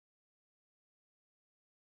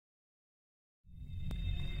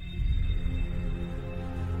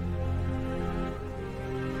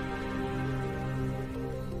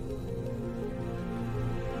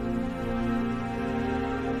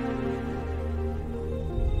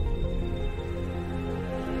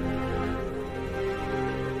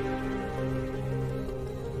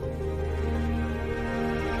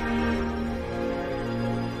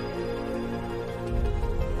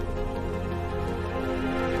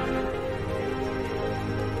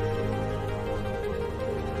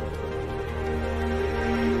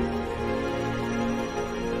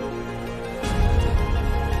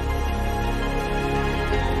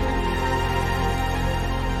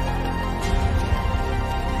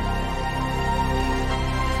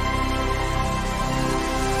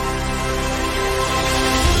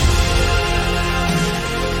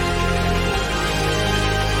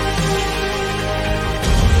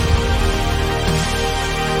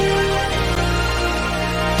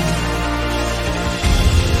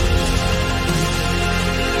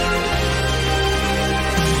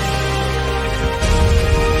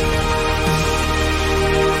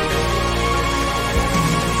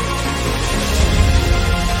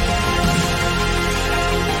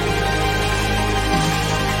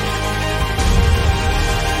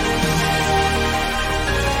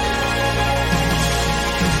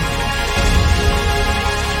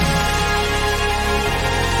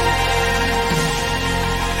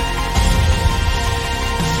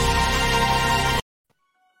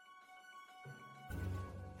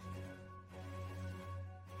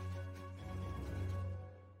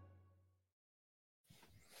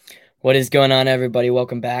What is going on, everybody?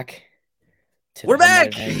 Welcome back to the We're Home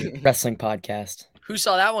back. Motivating Wrestling Podcast. Who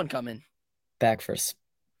saw that one coming? Back for a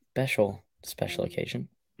special occasion.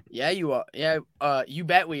 Yeah, you are. Yeah, you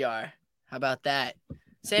bet we are. How about that?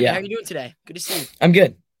 Sammy, Yeah. how you doing today? Good to see you. I'm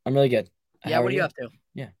good. I'm really good. Yeah, How what are are you up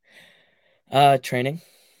to? Training.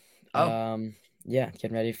 Oh,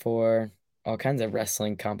 Getting ready for all kinds of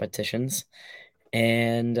wrestling competitions.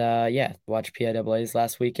 And watch PIAAs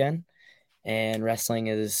last weekend. And wrestling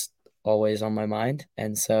is always on my mind.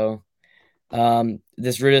 And so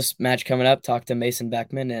this Rudis match coming up, talked to Mason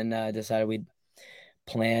Beckman and decided we'd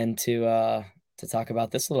plan to talk about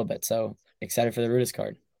this a little bit. So excited for the Rudis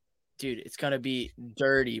card. dude, it's gonna be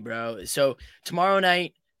dirty, bro. So tomorrow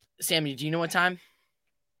night, Sammy, do you know what time?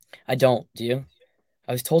 I don't, do you?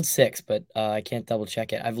 I was told 6, but I can't double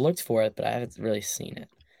check it. I've looked for it, but I haven't really seen it.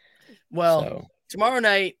 Well, So tomorrow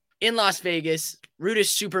night in Las Vegas, Rudis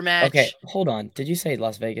super match. okay, hold on. Did you say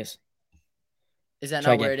Las Vegas? Is that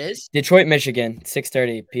Try not where again. it is? Detroit, Michigan,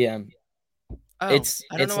 6:30 p.m. Oh, It's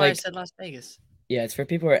I don't know it's why I like said Las Vegas. yeah, it's for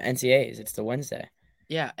people who are NCAs. It's the Wednesday.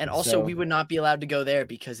 Yeah, and also So we would not be allowed to go there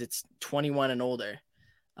because it's 21 and older.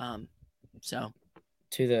 So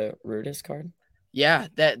to the Rudis card. yeah,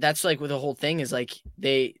 that's like what the whole thing is like.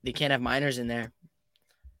 They can't have minors in there.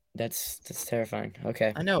 That's terrifying.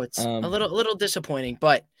 Okay. I know it's a little disappointing,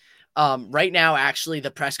 but right now actually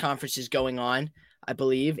the press conference is going on, I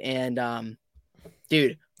believe, and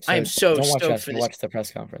dude, I am so don't watch stoked us. for this. Watch the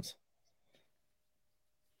press conference.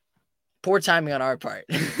 Poor timing on our part.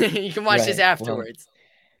 You can watch this Right. afterwards.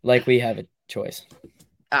 Well, like we have a choice.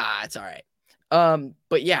 It's all right.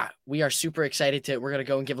 But yeah, we are super excited we're gonna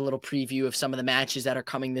go and give a little preview of some of the matches that are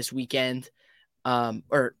coming this weekend,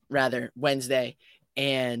 or rather Wednesday.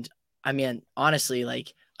 And I mean, honestly,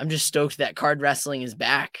 like I'm just stoked that card wrestling is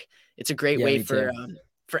back. It's a great Yeah, way me too.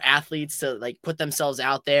 for athletes to like put themselves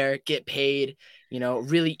out there, get paid,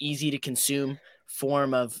 really easy to consume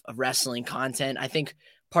form of wrestling content. I think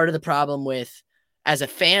part of the problem with as a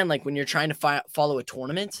fan, like when you're trying to follow a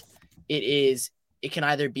tournament, it can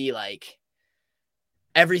either be like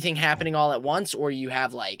everything happening all at once, or you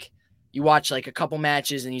watch like a couple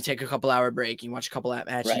matches and you take a couple hour break. You watch a couple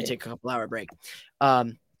matches, Right. you take a couple hour break.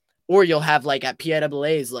 Or you'll have like at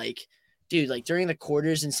PIAAs, like, dude, like during the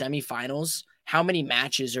quarters and semifinals, how many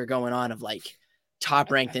matches are going on of like top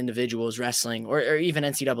ranked individuals wrestling or even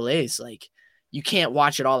NCAAs? Like you can't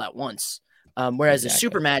watch it all at once. Whereas a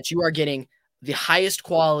super match, you are getting the highest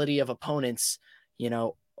quality of opponents,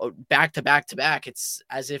 back to back to back. It's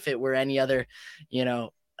as if it were any other,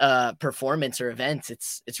 performance or event.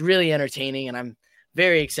 It's really entertaining, and I'm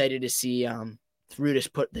very excited to see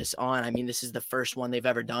Rudis put this on. I mean, this is the first one they've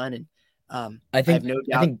ever done, and I I have think no I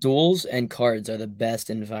doubt. think duels and cards are the best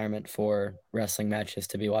environment for wrestling matches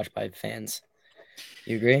to be watched by fans.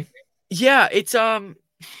 You agree? Yeah, it's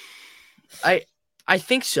I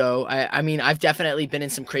think so. I mean, I've definitely been in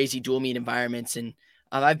some crazy dual meet environments, and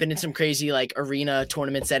I've been in some crazy like arena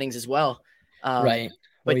tournament settings as well. Right.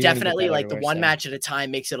 Well, But you're gonna get definitely that like the everywhere. one So match at a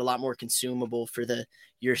time makes it a lot more consumable for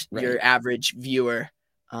your right. average viewer.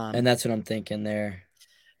 And that's what I'm thinking there.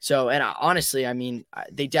 So, and honestly, I mean,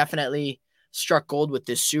 they definitely struck gold with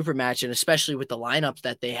this super match, and especially with the lineups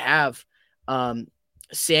that they have.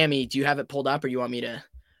 Sammy, do you have it pulled up, or you want me to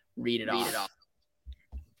read it off?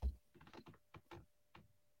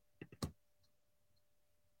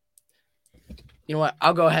 You know what?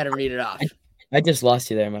 I'll go ahead and read it off. I just lost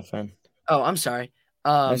you there, my friend. Oh, I'm sorry.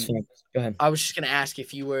 That's fine. Go ahead. I was just gonna ask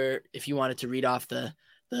if you wanted to read off the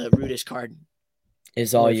Rudis card.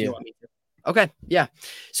 It's all if you. want me to. Okay, yeah.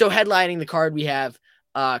 So headlining the card, we have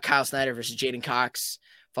Kyle Snyder versus Jaden Cox,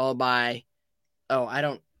 followed by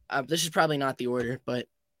this is probably not the order, but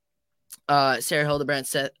Sarah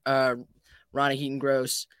Hildebrandt, Ronnie Heaton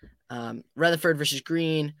Gross, Rutherford versus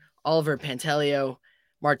Green, Oliver Pantelio,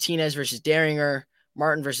 Martinez versus Daringer,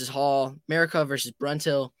 Martin versus Hall, Marikov versus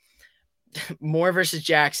Bruntill, Moore versus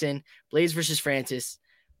Jackson, Blaze versus Francis,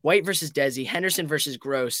 White versus Desi, Henderson versus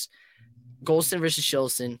Gross, Golston versus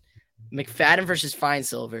Shilson, McFadden versus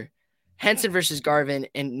Feinsilver, Henson versus Garvin,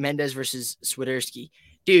 and Mendez versus Swiderski.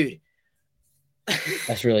 Dude,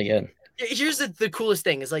 that's really good. Here's the coolest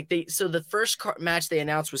thing is like the first match they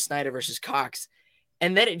announced was Snyder versus Cox,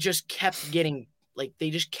 and then it just kept getting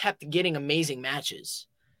amazing matches.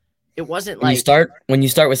 It wasn't when like when you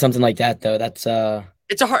start with something like that though, that's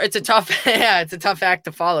it's a tough act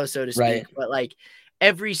to follow, so to speak. Right. But like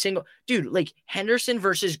every single dude, like Henderson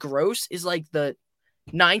versus Gross is like the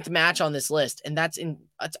 9th match on this list, and that's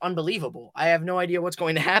unbelievable. I have no idea what's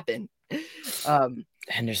going to happen.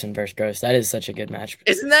 Henderson versus Gross. That is such a good match.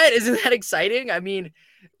 Isn't that exciting? I mean,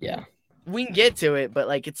 yeah, we can get to it, but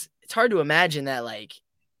like it's it's hard to imagine that like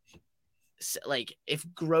if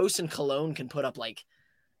Gross and Cologne can put up like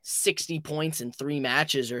 60 points in 3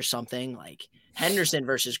 matches or something, like Henderson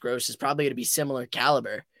versus Gross is probably going to be similar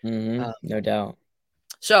caliber. No doubt.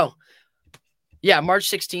 So, yeah, March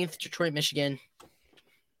 16th, Detroit, Michigan.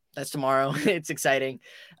 That's tomorrow. It's exciting.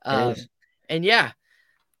 It is. And yeah,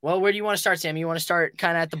 well, where do you want to start, Sam? You want to start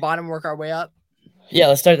kind of at the bottom, work our way up? Yeah,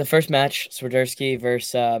 let's start the first match, Swiderski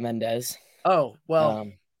versus Mendez. Oh, well,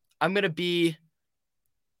 Um, I'm going to be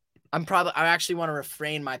I actually want to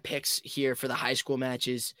refrain my picks here for the high school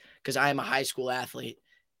matches because I am a high school athlete,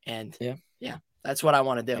 and yeah, yeah, that's what I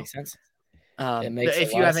want to do. makes sense. It But makes a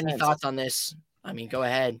if you lot of have any sense. thoughts on this, I mean, go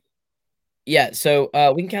ahead. Yeah, so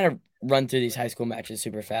we can kind of run through these high school matches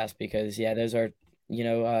super fast because yeah, those are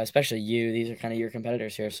especially you. These are kind of your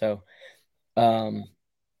competitors here, so um,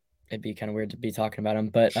 it'd be kind of weird to be talking about them.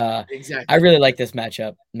 But I Exactly. really like this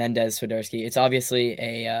matchup, Mendez Swiderski. It's obviously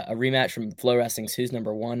a rematch from Flow Wrestling's Who's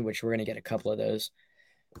Number One, which we're gonna get a couple of those,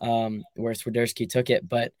 where Swiderski took it.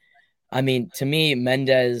 But I mean, to me,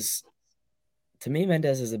 Mendez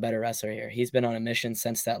is a better wrestler here. He's been on a mission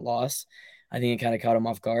since that loss. I think it kind of caught him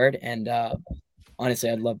off guard, and honestly,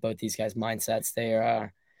 I love both these guys' mindsets.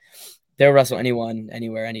 They'll wrestle anyone,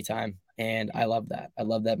 anywhere, anytime, and I love that. I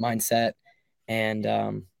love that mindset,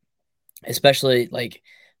 and especially like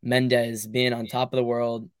Mendez being on top of the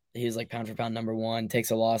world. He's like pound for pound number one.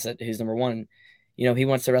 Takes a loss at who's number one. He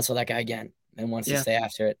wants to wrestle that guy again and wants to Yeah. stay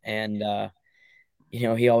after it, and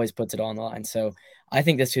he always puts it all on the line. So I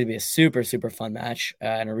think this could be a super super fun match,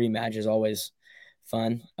 and a rematch is always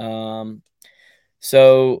fun.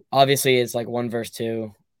 So obviously it's like one versus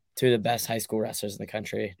two of the best high school wrestlers in the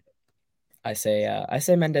country. I say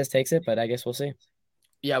Mendez takes it, but I guess we'll see.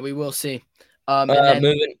 Yeah, we will see. And then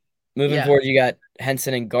Moving yeah, forward, you got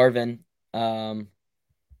Henson and Garvin.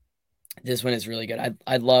 This one is really good.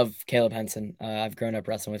 I love Caleb Henson. I've grown up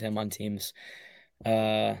wrestling with him on teams,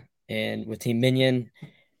 uh, and with Team Minion,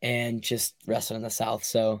 and just wrestling in the South.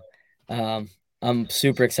 So, um, I'm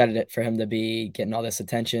super excited for him to be getting all this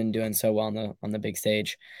attention, doing so well on the big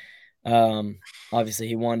stage. Um, Obviously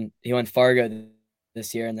he won Fargo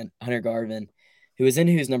this year, and then Hunter Garvin, who was in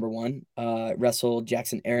Who's Number One, wrestled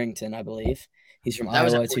Jackson Arrington, I believe. He's from that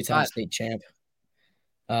was at Iowa, two-time 45. state champ.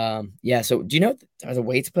 Yeah. So, do you know are the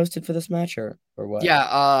weights posted for this match or what?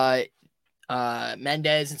 Yeah,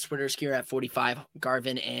 Mendez and Swiderski are at 45.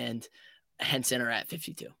 Garvin and Henson are at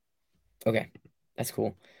 52, Okay, that's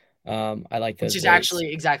cool. I like which those is weights.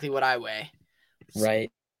 actually exactly what I weigh.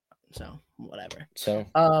 Right. So whatever. So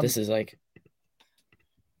Um, this is like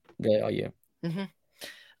really all you. mhm.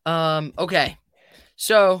 Okay.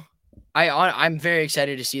 So I'm very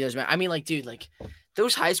excited to see those. I mean, like, dude, like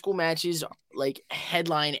those high school matches, like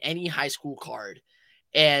headline any high school card,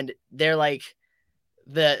 and they're like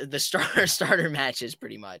the starter matches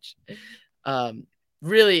pretty much.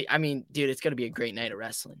 Really, I mean, dude, it's gonna be a great night of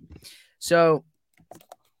wrestling. So,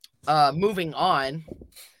 moving on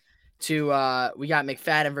to we got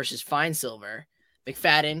McFadden versus Fine Silver.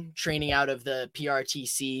 McFadden training out of the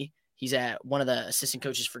PRTC. He's at one of the assistant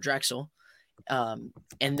coaches for Drexel. And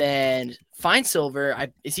then Fine Silver,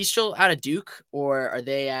 is he still out of Duke or are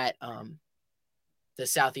they at the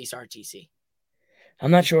Southeast RTC?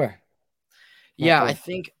 I'm not sure. Not Yeah, I sure.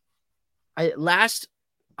 think I last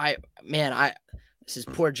I man I this is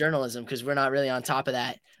poor journalism because we're not really on top of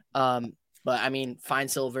that. But I mean, Fine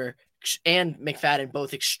Silver and McFadden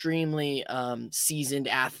both extremely seasoned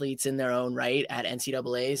athletes in their own right at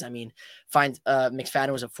NCAA's. I mean,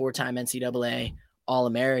 McFadden was a 4-time NCAA All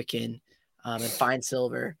American, and Fine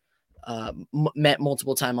Silver met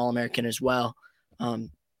multiple time All American as well. And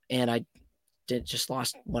I just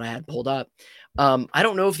lost what I had pulled up. I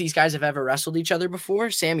don't know if these guys have ever wrestled each other before.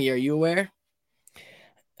 Sammy, are you aware?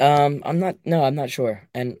 I'm not. No, I'm not sure,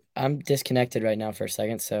 and I'm disconnected right now for a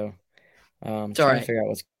second. So, It's all trying to right. figure out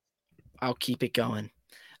what's. I'll keep it going.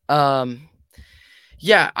 Um,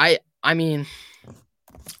 yeah, I mean,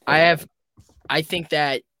 I have I think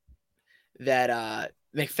that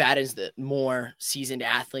McFadden's the more seasoned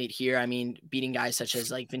athlete here. I mean, beating guys such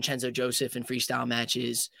as like Vincenzo Joseph in freestyle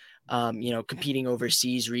matches, competing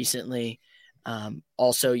overseas recently.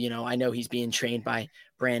 Also, I know he's being trained by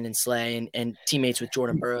Brandon Slay and teammates with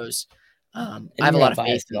Jordan Burroughs. I And have a you're lot not of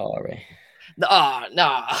faith biased at in. all, are we? Oh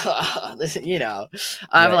no! Listen,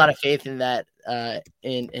 I have a lot Right. of faith in that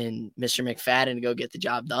in Mr. McFadden to go get the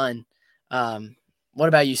job done. What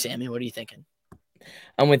about you, Sammy? What are you thinking?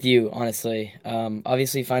 I'm with you, honestly.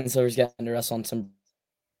 Obviously, Fine Silver's gotten to wrestle on some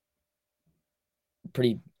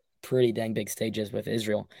pretty, pretty dang big stages with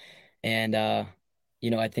Israel, and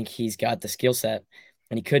I think he's got the skill set.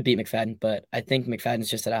 and he could beat McFadden, but I think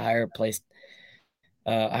McFadden's just at a higher place,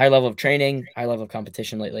 a higher level of training, higher level of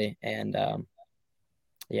competition lately, and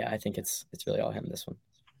yeah, I think it's really all him this one.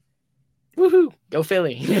 Woohoo! Go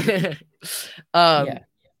Philly. Yeah, um,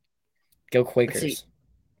 go let's see. Quakers.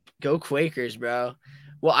 Go Quakers, bro.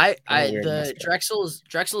 Well, Kind of weird the mascot.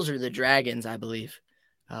 Drexels are the Dragons, I believe.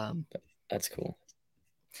 Um, That's cool.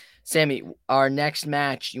 Sammy, our next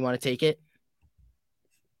match, you want to take it?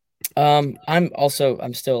 I'm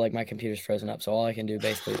still like my computer's frozen up, so all I can do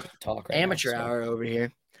basically talk right now. Amateur So hour over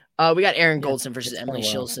here. We got Aaron yeah, Goldson versus it's Emily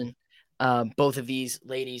going well. Shilson. Both of these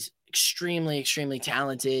ladies extremely, extremely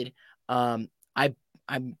talented. I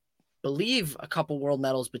believe a couple world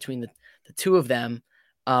medals between the two of them.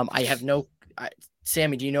 I have no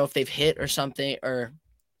Sammy, do you know if they've hit or something or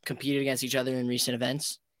competed against each other in recent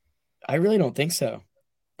events? I really don't think so.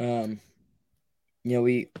 There's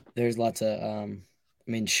lots of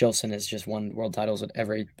I mean, Shilson has just won world titles at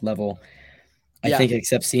every level, I Yeah. think,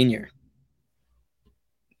 except senior.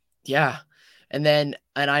 Yeah. And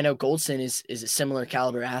I know Goldson is a similar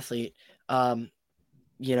caliber athlete.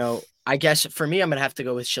 I guess for me, I'm gonna have to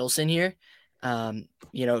go with Shilson here.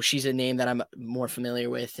 She's a name that I'm more familiar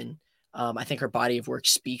with, and I think her body of work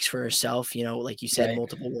speaks for herself. Like you said, Right.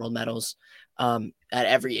 multiple world medals at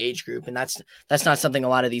every age group, and that's not something a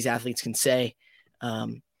lot of these athletes can say.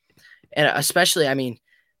 And especially, I mean,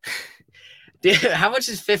 how much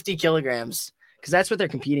is 50 kilograms? Because that's what they're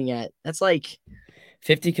competing at. That's like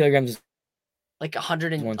 50 kilograms is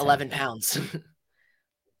 111 110. pounds,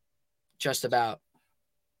 just about.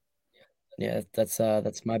 Yeah, that's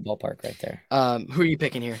my ballpark right there. Who are you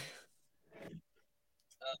picking here?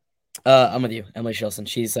 I'm with you, Emily Shilson.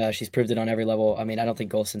 She's proved it on every level. I mean, I don't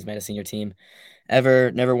think Golson's made a senior team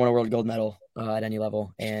ever, never won a world gold medal at any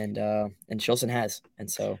level, and Shilson has, and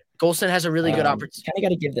so Golson has a really good opportunity. kind of got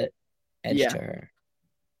to give the edge Yeah, to her.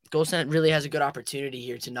 Golson really has a good opportunity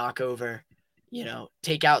here to knock over,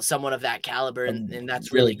 take out someone of that caliber, and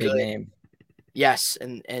that's really big good. name. Yes,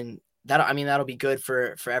 and that'll be good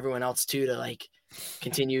for everyone else too to like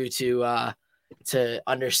continue to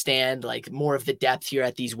understand like more of the depth here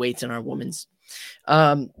at these weights in our women's.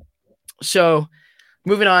 So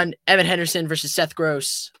moving on, Evan Henderson versus Seth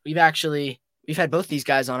Gross. We've had both these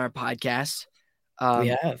guys on our podcast. We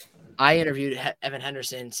have. I interviewed Evan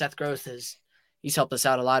Henderson. Seth Gross he's helped us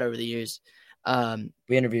out a lot over the years.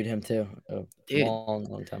 We interviewed him too a dude,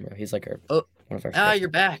 long time ago. He's like one of our first. You're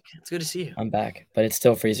back. It's good to see you. I'm back, but it's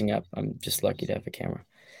still freezing up. I'm just lucky to have a camera.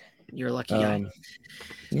 You're a lucky guy.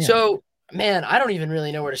 Yeah. So, man, I don't even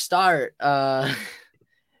really know where to start.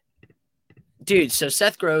 Dude, so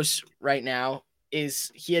Seth Gross right now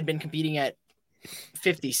he had been competing at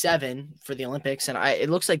 57 for the Olympics, and it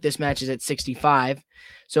looks like this match is at 65.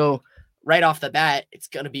 So right off the bat, it's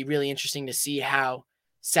going to be really interesting to see how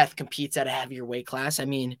Seth competes at a heavier weight class. I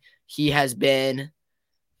mean, he's been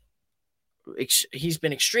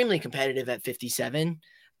extremely competitive at 57.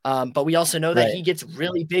 But we also know that he gets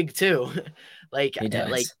really big too.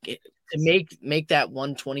 To make that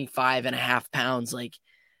 125 and a half pounds, like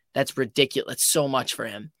that's ridiculous. So much for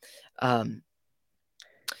him.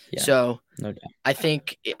 So no doubt. I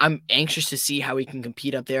think I'm anxious to see how he can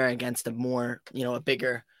compete up there against a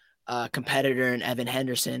bigger competitor in Evan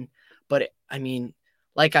Henderson. But I mean,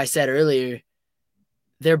 like I said earlier,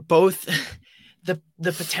 they're both the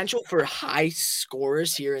potential for high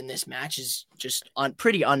scores here in this match is just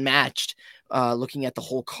pretty unmatched. Looking at the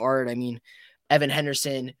whole card, I mean, Evan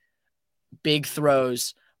Henderson, big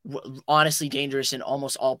throws, honestly dangerous in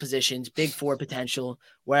almost all positions, big four potential.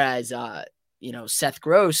 Whereas, Seth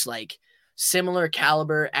Gross, like similar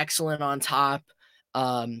caliber, excellent on top.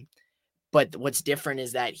 But what's different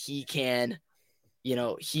is that he can,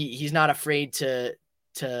 he's not afraid to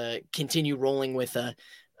continue rolling with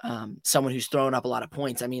someone who's throwing up a lot of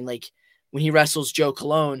points. I mean, like when he wrestles Joe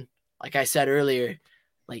Colon, like I said earlier,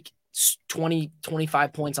 like 20,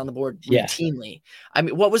 25 points on the board routinely. I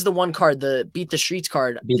mean, what was the one card, the Beat the Streets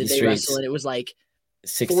card? Did they wrestle? And it was like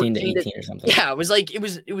 16 to 18 or something. Yeah, it was like it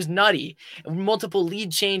was nutty. Multiple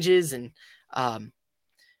lead changes and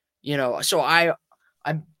so I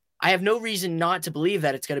have no reason not to believe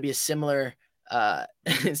that it's going to be a similar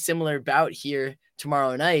similar bout here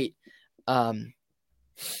tomorrow night.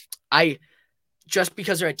 I just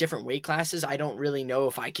because they're at different weight classes, I don't really know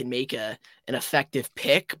if I can make an effective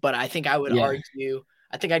pick, but I think I would argue.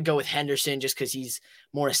 I think I'd go with Henderson just because he's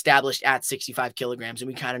more established at 65 kilograms, and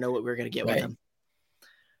we kind of know what we're going to get with him.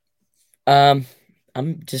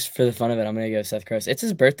 I'm just for the fun of it, I'm going to go Seth Gross. It's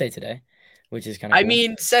his birthday today, which is kind of cool. I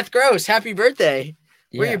mean, Seth Gross, happy birthday.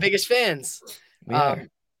 Yeah. We're your biggest fans. We are.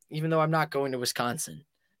 Even though I'm not going to Wisconsin,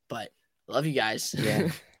 but Love you guys. Yeah.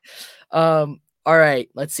 All right,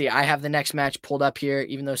 let's see. I have the next match pulled up here,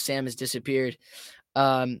 even though Sam has disappeared.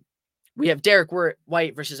 We have Derek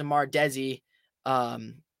White versus Amar Desi.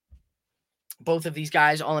 Both of these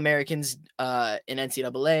guys, All-Americans in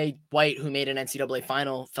NCAA. White, who made an NCAA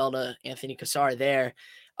final, fell to Anthony Cassar there.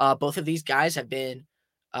 Both of these guys have been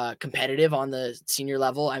competitive on the senior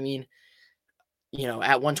level. I mean,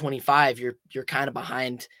 at 125, you're kind of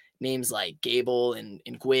behind names like Gable and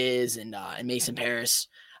Gwiz and Mason Paris.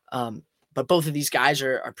 But both of these guys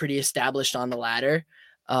are pretty established on the ladder.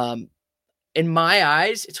 In my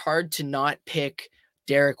eyes, it's hard to not pick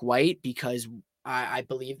Derek White because I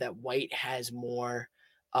believe that White has more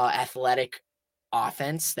athletic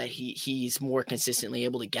offense that he's more consistently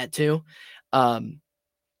able to get to. I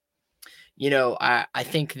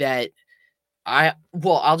think that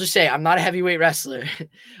I'll just say I'm not a heavyweight wrestler,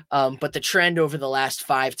 but the trend over the last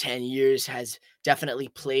 5-10 years has definitely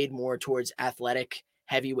played more towards athletic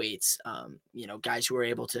heavyweights, guys who are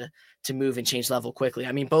able to move and change level quickly.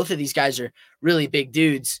 I mean, both of these guys are really big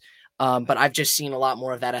dudes, but I've just seen a lot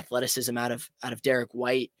more of that athleticism out of Derek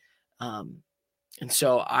White. And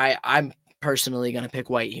so I'm personally going to pick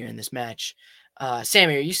White here in this match.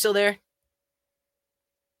 Sammy, are you still there?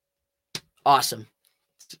 Awesome.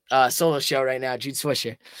 Solo show right now, Jude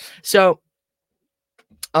Swisher. So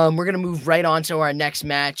we're going to move right on to our next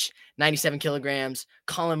match, 97 kilograms,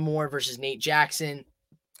 Colin Moore versus Nate Jackson.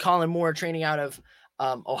 Colin Moore training out of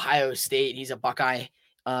Ohio State. He's a Buckeye.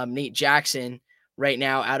 Nate Jackson right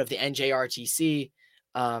now out of the NJRTC.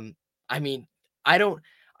 I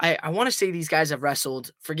want to say these guys have wrestled.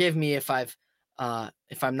 Forgive me if I'm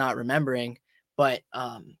not remembering, but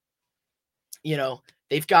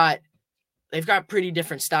they've got pretty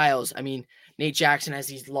different styles. I mean, Nate Jackson has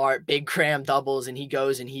these big cram doubles, and he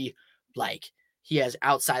goes and he has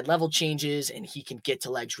outside level changes, and he can get to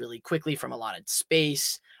legs really quickly from a lot of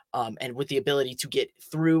space, and with the ability to get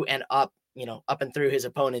through and up and through his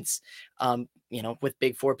opponents, with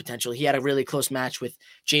big four potential. He had a really close match with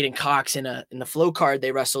Jaden Cox in the Flow card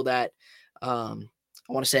they wrestled at, I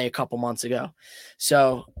want to say a couple months ago.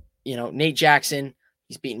 So, Nate Jackson,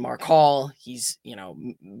 he's beaten Mark Hall. He's,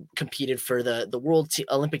 competed for the World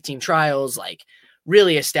Olympic team trials, like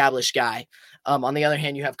really established guy. On the other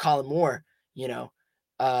hand, you have Colin Moore,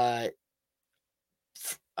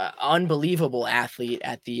 unbelievable athlete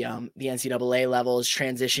at the NCAA level, has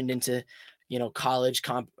transitioned into, college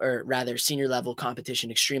senior level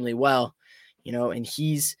competition extremely well, and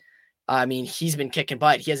he's been kicking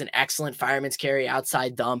butt. He has an excellent fireman's carry,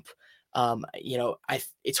 outside dump.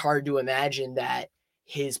 It's hard to imagine that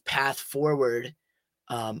his path forward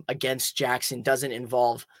against Jackson doesn't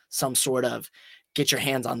involve some sort of get your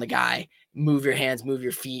hands on the guy, move your hands, move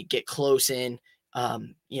your feet, get close in,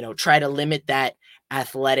 try to limit that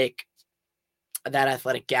athletic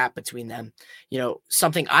gap between them.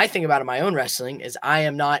 Something I think about in my own wrestling is I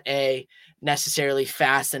am not a necessarily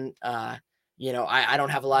fast and, I don't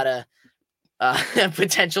have a lot of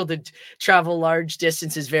potential to travel large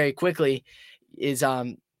distances very quickly.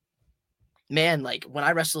 Man, like when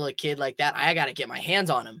I wrestle a kid like that, I got to get my hands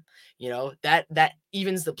on him, that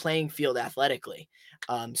evens the playing field athletically.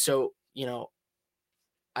 So,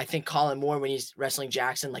 I think Colin Moore, when he's wrestling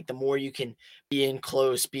Jackson, like the more you can be in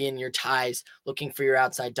close, be in your ties, looking for your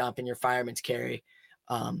outside dump and your fireman's carry.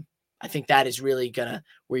 I think that is really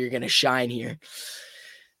where you're going to shine here.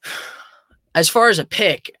 As far as a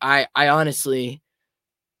pick, I honestly,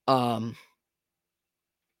 I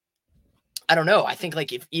don't know. I think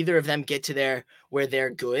like if either of them get to where they're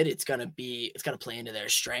good, it's going to play into their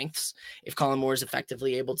strengths. If Colin Moore is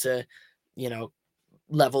effectively able to,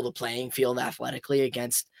 level the playing field athletically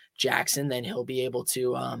against Jackson, then he'll be able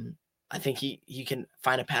to, I think he can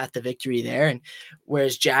find a path to victory there. And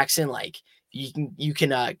whereas Jackson, like you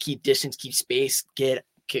can keep distance, keep space, get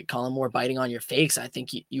Colin Moore biting on your fakes. I think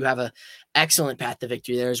you have a excellent path to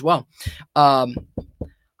victory there as well. I'm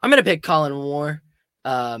going to pick Colin Moore.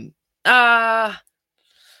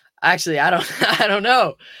 Actually, I don't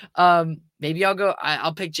know. Maybe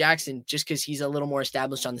I'll pick Jackson just because he's a little more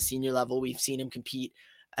established on the senior level. We've seen him compete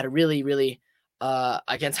at a really, really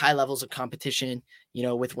against high levels of competition,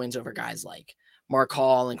 with wins over guys like Mark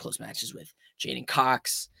Hall and close matches with Jaden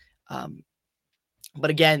Cox. But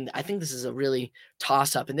again, I think this is a really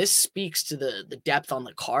toss up, and this speaks to the depth on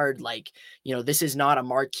the card. Like, this is not a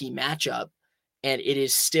marquee matchup, and it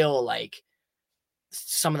is still like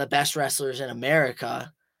some of the best wrestlers in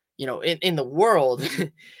America, in the world,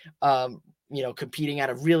 competing at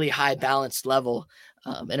a really high balanced level.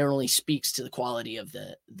 And it only speaks to the quality of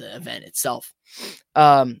the event itself.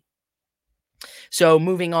 So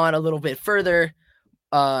moving on a little bit further,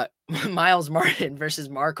 Miles Martin versus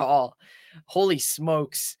Mark Hall. Holy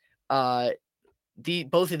smokes.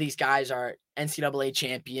 Both of these guys are NCAA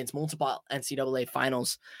champions, multiple NCAA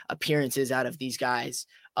finals appearances out of these guys.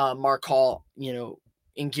 Mark Hall,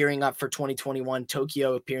 in gearing up for 2021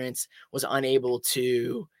 Tokyo appearance, was unable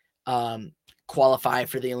to qualify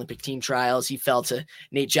for the Olympic team trials. He fell to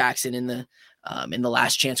Nate Jackson in the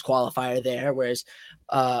last chance qualifier there, whereas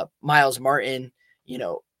Miles Martin,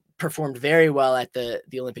 performed very well at the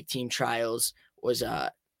Olympic team trials, was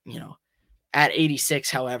at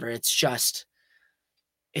 86. However, it's just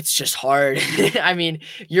hard. I mean,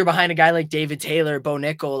 you're behind a guy like David Taylor, Bo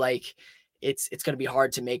Nickel, like it's going to be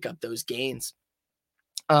hard to make up those gains.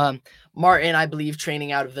 Martin, I believe,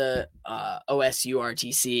 training out of the OSU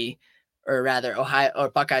RTC, or rather Ohio or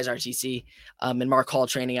Buckeyes RTC, and Mark Hall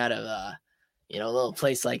training out of a little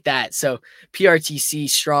place like that. So PRTC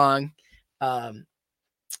strong.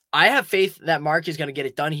 I have faith that Mark is going to get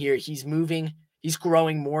it done here. He's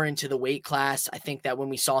growing more into the weight class. I think that when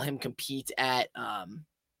we saw him compete at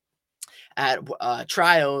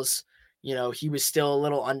trials, he was still a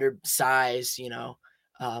little undersized,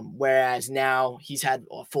 whereas now he's had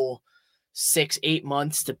a full 6-8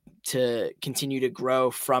 months to continue to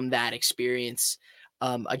grow from that experience.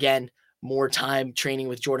 Again, more time training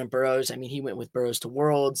with Jordan Burroughs. I mean, he went with Burroughs to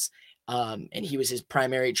Worlds, and he was his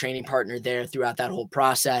primary training partner there throughout that whole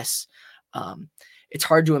process. It's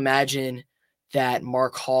hard to imagine that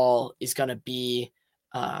Mark Hall is going to be,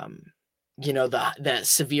 the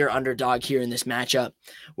severe underdog here in this matchup.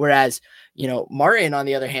 Whereas, Martin, on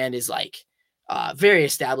the other hand, is like very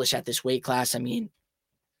established at this weight class. I mean,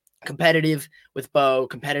 competitive with Bo,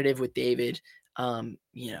 competitive with David, and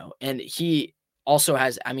he also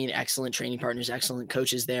has, excellent training partners, excellent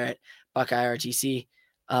coaches there at Buckeye RTC.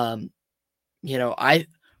 I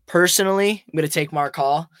personally, I'm going to take Mark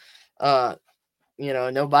Hall,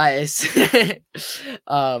 no bias.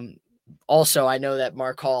 Also, I know that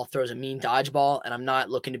Mark Hall throws a mean dodgeball, and I'm not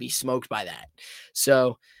looking to be smoked by that.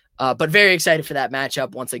 So, but very excited for that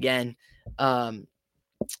matchup once again.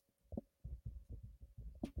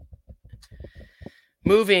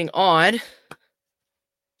 Moving on,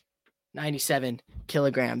 97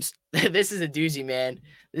 kilograms. This is a doozy, man.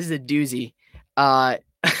 This is a doozy.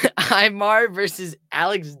 Imar versus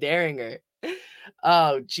Alex Deringer.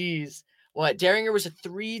 Oh, geez. What? Deringer was a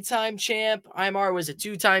 3-time champ. Imar was a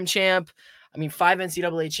 2-time champ. 5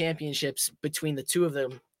 NCAA championships between the two of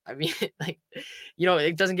them.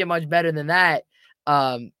 It doesn't get much better than that.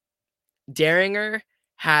 Deringer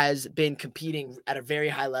has been competing at a very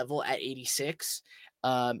high level at 86.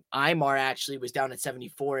 Imar actually was down at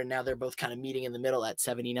 74, and now they're both kind of meeting in the middle at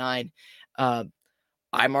 79.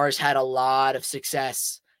 Imar's had a lot of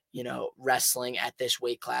success, wrestling at this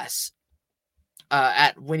weight class.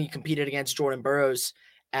 When he competed against Jordan Burroughs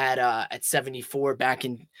at 74 back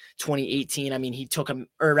in 2018.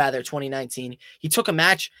 2019. He took a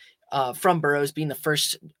match from Burroughs, being the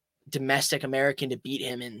first domestic American to beat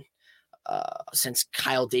him since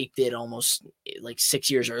Kyle Dake did almost like 6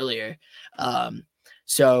 years earlier.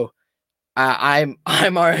 So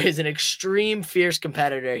Imar is an extreme fierce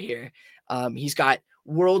competitor here. He's got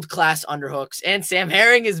world-class underhooks, and Sam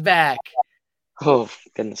Herring is back. Oh,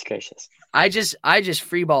 goodness gracious. I just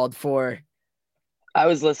freeballed for, I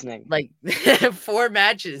was listening, like 4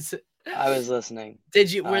 matches. I was listening.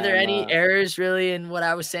 Were there any errors really in what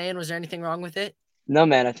I was saying? Was there anything wrong with it? No,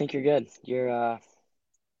 man, I think you're good. You're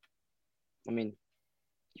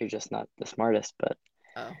you're just not the smartest, but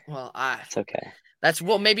it's okay.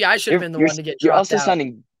 Maybe I should have been the one to get dropped out.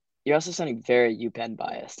 You're also sounding very UPenn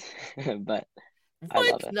biased, but what?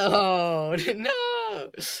 I love it.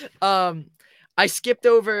 No. I skipped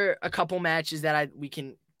over a couple matches that we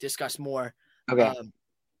can discuss more. Okay.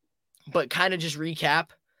 But kind of just recap.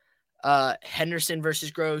 Henderson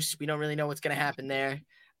versus Gross. We don't really know what's going to happen there.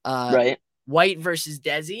 Right. White versus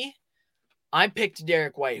Desi. I picked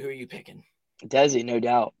Derek White. Who are you picking? Desi, no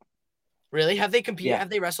doubt. Really? Have they competed? Yeah. Have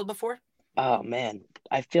they wrestled before? Oh, man.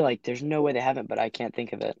 I feel like there's no way they haven't, but I can't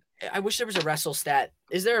think of it. I wish there was a wrestle stat.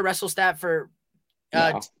 Is there a wrestle stat for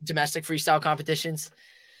domestic freestyle competitions?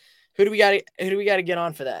 Who do we got to get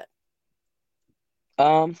on for that?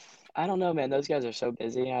 I don't know, man. Those guys are so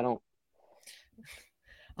busy.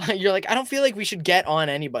 You're like, I don't feel like we should get on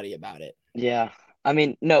anybody about it. Yeah.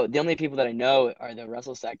 No, the only people that I know are the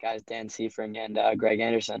WrestleStat guys, Dan Seifring and Greg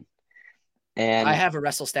Anderson. And I have a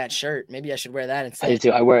WrestleStat shirt. Maybe I should wear that instead. I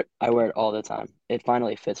do too. I wear it all the time. It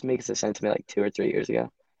finally fits me because they sent it to me like 2 or 3 years ago.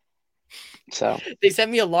 So they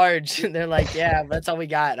sent me a large. They're like, yeah, that's all we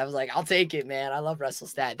got. I was like, I'll take it, man. I love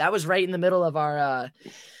WrestleStat. That was right in the middle of our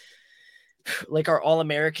our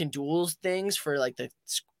All-American duels things for like the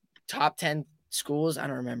top 10 schools. I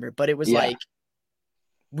don't remember, but it was Yeah. like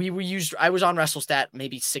I was on WrestleStat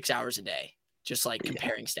maybe 6 hours a day, just like Yeah.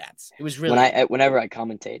 comparing stats. It was really Whenever I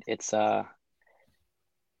commentate, it's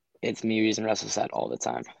me using WrestleStat all the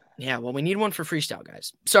time. yeah. Well, we need one for freestyle,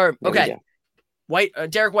 guys. Sorry. There we Okay. go.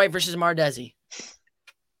 Derek White versus Amar Desi.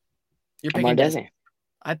 You're picking Desi. Desi.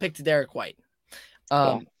 I picked Derek White.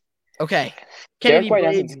 Well, Okay. Derek Kennedy White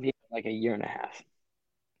Blades. hasn't competed in like a year and a half.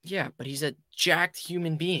 Yeah, but he's a jacked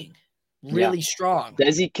human being, really strong.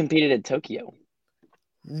 Desi competed at Tokyo.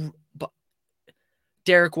 But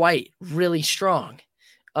Derek White, really strong.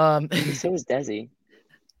 So is Desi.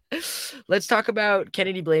 Let's talk about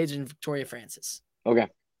Kennedy Blades and Victoria Francis. Okay.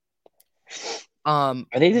 Are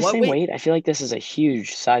they the same weight? I feel like this is a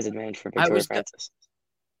huge size advantage for Victoria Francis.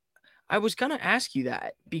 I was gonna ask you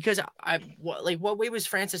that because what weight was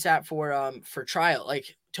Francis at for trial,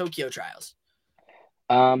 like Tokyo trials?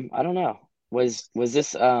 I don't know. Was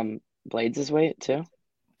this Blades' weight too?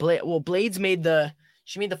 Blades made the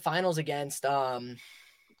finals against was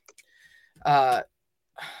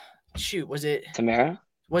it Tamara?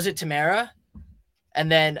 Was it Tamara?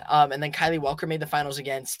 And then Kylie Walker made the finals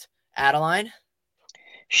against Adeline.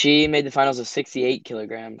 She made the finals of 68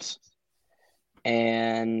 kilograms.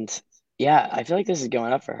 And yeah, I feel like this is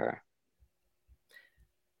going up for her.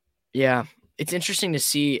 Yeah, it's interesting to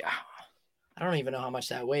see. I don't even know how much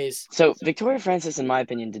that weighs. So Victoria Francis, in my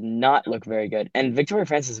opinion, did not look very good. And Victoria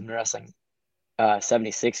Francis has been wrestling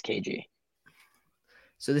 76 kg.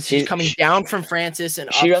 So she's coming down from Francis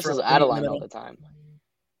and she wrestles Adeline all the time.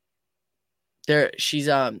 They're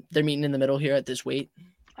meeting in the middle here at this weight.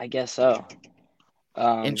 I guess so.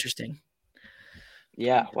 Interesting.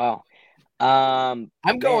 Yeah. Wow. I'm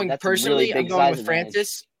going with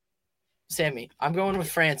Francis. Sammy, I'm going with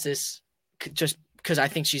Francis just because I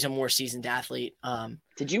think she's a more seasoned athlete.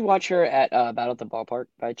 Did you watch her at Battle at the Ballpark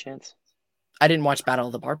by chance? I didn't watch Battle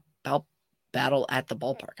at the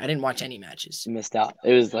Ballpark. I didn't watch any matches. You missed out.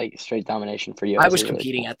 It was like straight domination for you. I was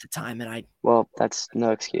competing at the time, and Well, that's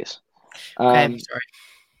no excuse. Okay, sorry.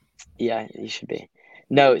 Yeah, you should be.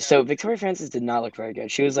 No, so Victoria Francis did not look very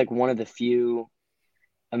good. She was like one of the few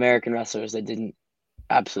American wrestlers that didn't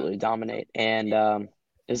absolutely dominate, and it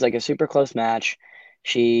was like a super close match.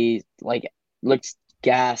 She like looked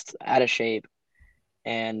gassed, out of shape,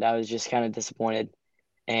 and I was just kind of disappointed.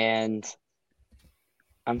 And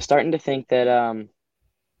I'm starting to think that I'm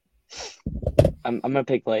gonna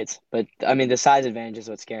pick Blades, but I mean the size advantage is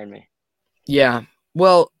what's scaring me. Yeah,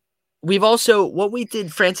 well, we've also what weight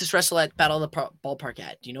did Francis wrestle at Battle of the Ballpark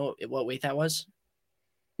at? Do you know what weight that was?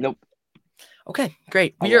 Nope. Okay,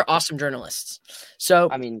 great. We are awesome journalists. So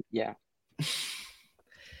I mean, yeah.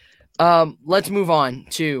 Let's move on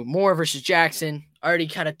to Moore versus Jackson. I already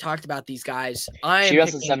kind of talked about these guys. She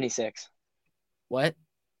wrestled 76. What?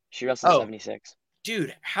 She wrestled 76.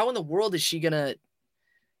 Dude, how in the world is she gonna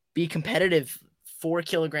be competitive 4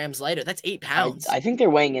 kilograms lighter? That's 8 pounds. I think they're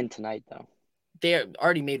weighing in tonight, though. They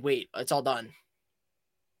already made weight. It's all done.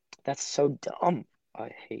 That's so dumb.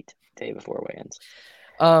 I hate day before weigh-ins.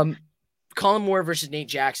 Colin Moore versus Nate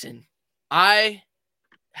Jackson. I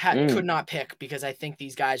could not pick because I think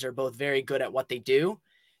these guys are both very good at what they do.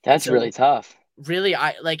 That's really tough. Really,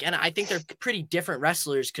 and I think they're pretty different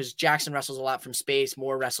wrestlers because Jackson wrestles a lot from space.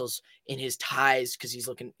 Moore wrestles in his ties because he's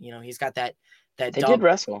looking, he's got that. They did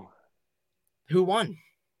wrestle. Who won?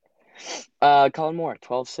 Colin Moore,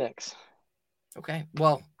 12-6. Okay,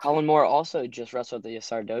 well, Colin Moore also just wrestled the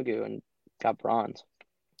Yasar Dogu and got bronze.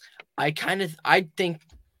 I think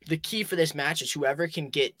the key for this match is whoever can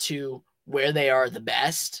get to where they are the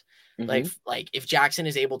best. Mm-hmm. Like if Jackson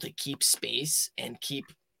is able to keep space and keep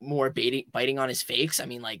Moore biting on his fakes, I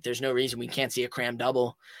mean, like there's no reason we can't see a cram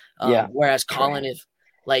double. Whereas Colin, if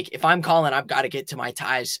I'm Colin, I've got to get to my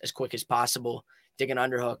ties as quick as possible, dig an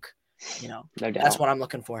underhook. No doubt. That's what I'm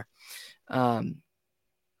looking for.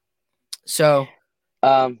 So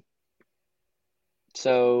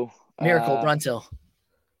Miracle Bruntill,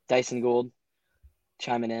 Dyson Gould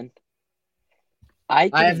chiming in. I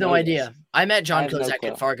have no idea. I met John Kozak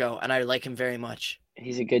at Fargo, and I like him very much.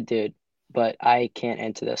 He's a good dude, but I can't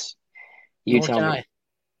answer this. You tell me.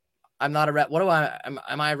 I'm not a what do I?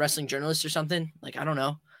 Am I a wrestling journalist or something? Like I don't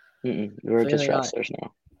know. We're just wrestlers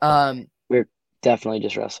now. We're definitely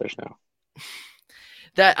just wrestlers now.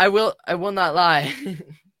 That I will not lie.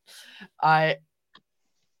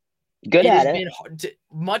 Good at it. It's been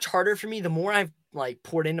much harder for me. The more I've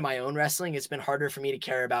poured into my own wrestling, it's been harder for me to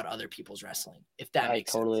care about other people's wrestling. If that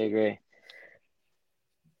makes sense. I totally agree.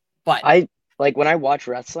 But when I watch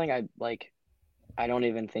wrestling, I don't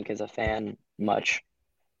even think as a fan much.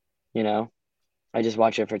 I just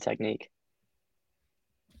watch it for technique.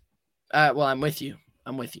 Well, I'm with you.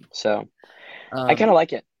 I'm with you. So I kind Um, of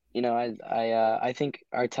like it. I think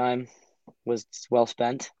our time was well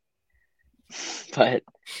spent, but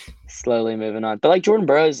slowly moving on. But like Jordan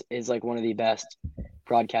Burroughs is like one of the best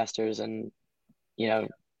broadcasters, and you know,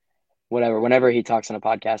 whatever. Whenever he talks on a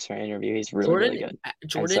podcast or an interview, he's really, really Jordan good. And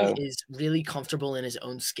Jordan so, is really comfortable in his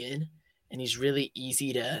own skin, and he's really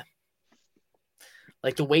easy to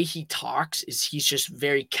like. The way he talks is he's just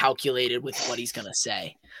very calculated with what he's gonna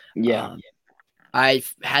say. yeah, Um,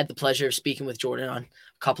 I've had the pleasure of speaking with Jordan on a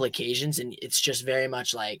couple occasions, and it's just very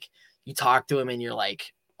much like you talk to him and you're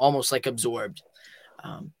like almost like absorbed.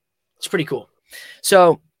 It's pretty cool.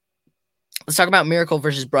 So let's talk about Miracle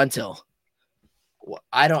versus Bruntill.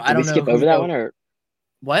 I did we don't know skip who over that wrote one, or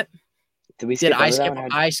what. did we Did skip I over that skip?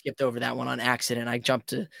 one? I skipped over that one on accident. I jumped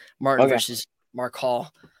to Martin Okay, versus Mark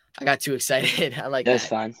Hall. I got too excited. I like that's that.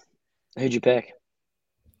 fine. Who'd you pick?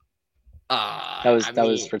 I That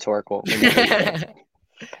mean, was rhetorical. We know who you picked.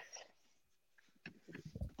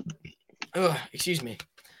 ugh, excuse me,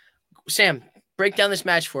 Sam. Break down this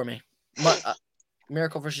match for me.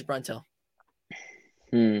 Miracle versus Bruntill.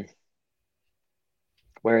 Hmm,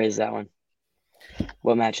 where is that one?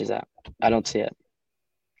 What match is that? I don't see it.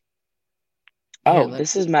 Here, Oh,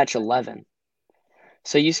 this is match 11.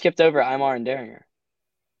 So you skipped over Imar and Derringer.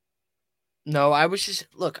 no, I was just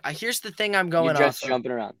look. Here's the thing I'm You're going just off of.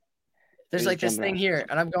 jumping around. There's You're just like this jumping thing around. here,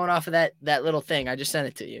 and I'm going off of that little thing. I just sent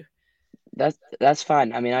it to you. That's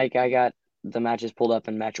fine. I mean, I got the matches pulled up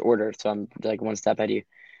in match order, so I'm like one step ahead of you.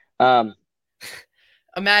 Um,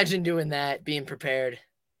 Imagine doing that, being prepared.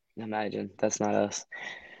 Imagine that's not us.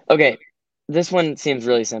 Okay, this one seems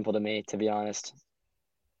really simple to me, to be honest.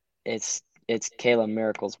 It's Kayla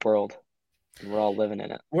Miracle's world. We're all living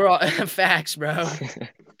in We're all facts, bro. it.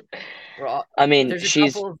 We're all I mean, there's a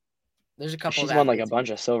couple of there's a couple of she's won like a athletes. bunch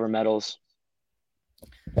of silver medals,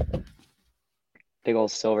 big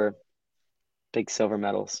old silver, big silver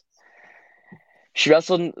medals. She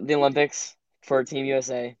wrestled in the Olympics for Team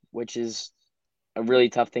USA, which is a really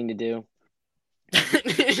tough thing to do.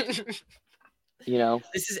 This You know?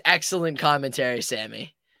 is excellent commentary,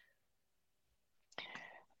 Sammy.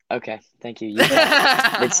 Okay, thank you. You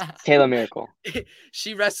talk. It's Kayla Miracle.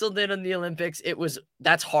 She wrestled in the Olympics.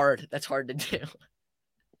 That's hard. That's hard to do.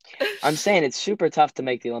 I'm saying it's super tough to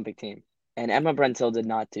make the Olympic team, and Emma Brentil did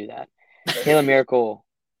not do that. Kayla Miracle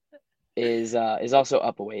is also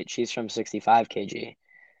up a weight. She's from 65 kg,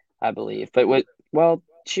 I believe. But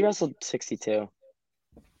she wrestled 62.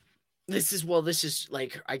 This is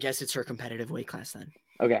like I guess it's her competitive weight class then.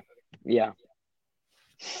 Okay, yeah.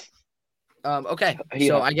 Okay, Who do you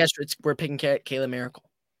so have? I guess we're picking Kayla Miracle.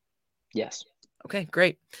 Yes. Okay,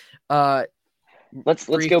 great. Uh, Let's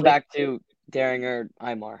go briefly, back to Daringer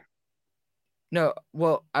Imar. no,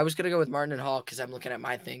 well, I was gonna go with Martin and Hall because I'm looking at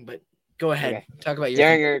my thing, but go ahead, Okay, talk about your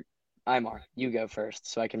thing. Daringer Imar. You go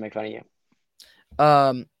first, so I can make fun of you.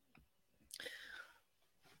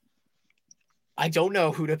 I don't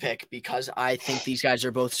know who to pick because I think these guys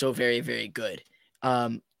are both so very, very good.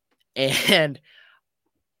 And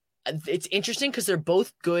it's interesting because they're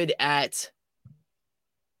both good at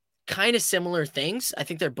kind of similar things. I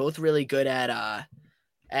think they're both really good at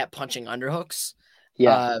punching underhooks.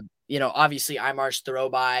 Yeah, Obviously Imar's throw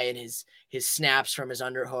by and his snaps from his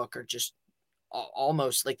underhook are just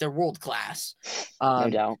almost like they're world class. no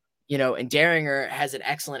doubt. And Daringer has an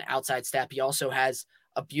excellent outside step. He also has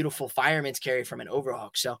a beautiful fireman's carry from an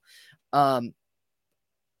overhook. So,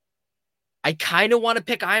 I kind of want to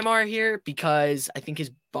pick Imar here because I think his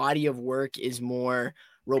body of work is more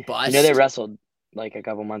robust. They wrestled like a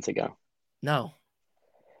couple months ago. No.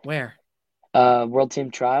 Where? World Team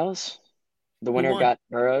Trials. The winner won? got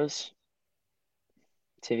Burroughs.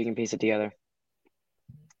 See if you can piece it together.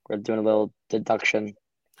 We're doing a little deduction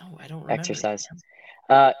No, I don't remember exercise.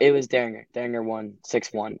 that. It was Daringer. Daringer won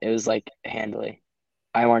 6-1. It was like handily.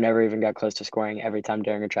 Imar never even got close to scoring. Every time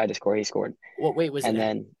Daringer tried to score, he scored. What weight was it? And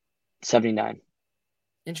then 79.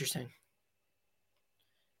 Interesting.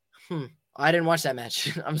 I didn't watch that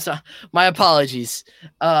match. I'm sorry. My apologies.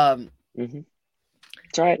 It's all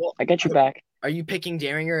right. Well, I got you back. Are you picking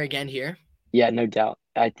Daringer again here? Yeah, no doubt.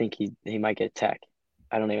 I think he might get tech.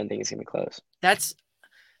 I don't even think he's gonna be close.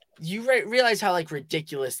 You realize how like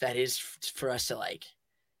ridiculous that is for us to like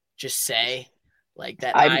just say like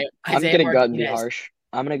that. I'm gonna go out and be harsh.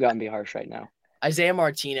 I'm gonna go out and be harsh right now. Isaiah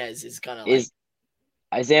Martinez is gonna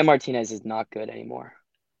Isaiah Martinez is not good anymore.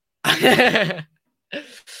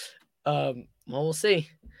 Well, we'll see.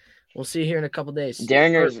 We'll see here in a couple days.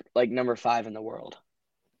 Daringer's like number 5 in the world.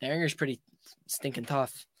 Daringer's pretty stinking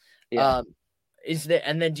tough. Yeah. Is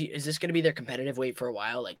this going to be their competitive weight for a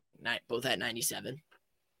while? Like both at 97?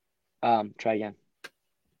 Try again.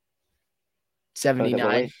 Oh, double 79.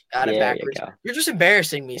 weight. Got it Yeah, there you backwards. go. You're just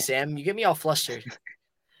embarrassing me, Yeah. Sam. You get me all flustered.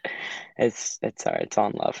 It's all right. It's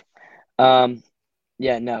on love.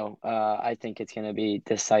 Yeah, no. I think it's gonna be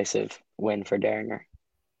decisive win for Derringer.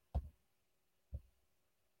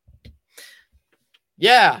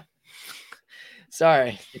 Yeah.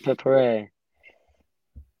 Sorry. Hip hip hooray!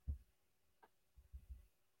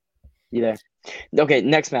 You there? Okay,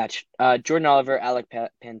 next match. Jordan Oliver,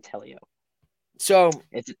 Pantelio. So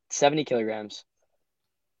It's 70 kilograms.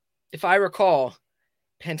 if I recall,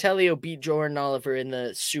 Pantelio beat Jordan Oliver in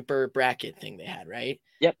the super bracket thing they had, right?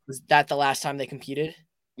 Yep. Was that the last time they competed?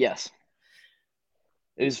 Yes.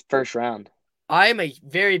 It was first round. I'm a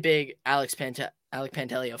very big Alec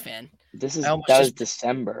Pantelio fan. That was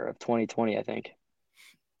December of 2020, I think.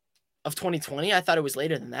 Of 2020? I thought it was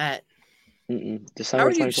later than that. December How are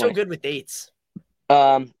you 2020. so good with dates?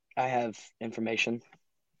 I have information.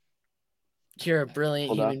 You're a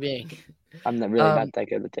brilliant human being. I'm not really not that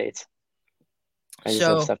good with dates. I just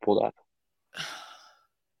have stuff pulled up.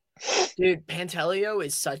 Dude, Pantelio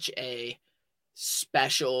is such a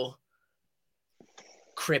special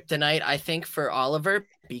kryptonite, I think, for Oliver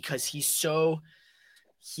because he's so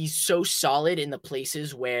solid in the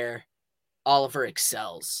places where Oliver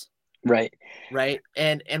excels. Right. Right.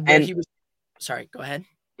 And where he was. Sorry, go ahead.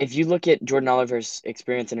 If you look at Jordan Oliver's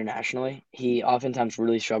experience internationally, he oftentimes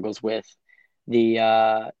really struggles with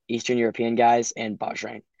the Eastern European guys and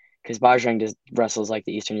Bajrang. Because Bajrang just wrestles like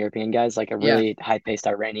the Eastern European guys, like a really high-paced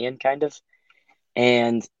Iranian kind of.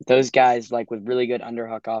 And those guys, like with really good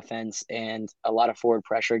underhook offense and a lot of forward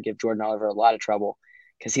pressure, give Jordan Oliver a lot of trouble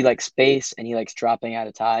because he likes space and he likes dropping out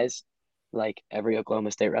of ties, like every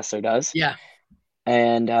Oklahoma State wrestler does. Yeah.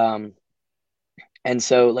 And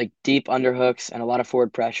so like deep underhooks and a lot of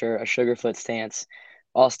forward pressure, a sugar foot stance,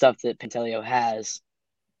 all stuff that Pantelio has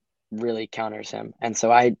really counters him. And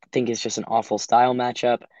so I think it's just an awful style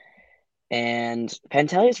matchup. And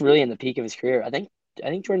Pantelio's really in the peak of his career. I think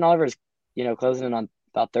Jordan Oliver is, closing in on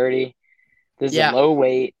about 30. This is a low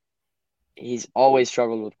weight. He's always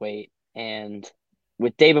struggled with weight. And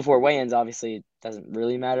with day before weigh-ins, obviously it doesn't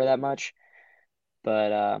really matter that much.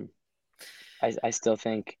 But I still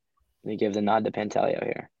think they give the nod to Pantelio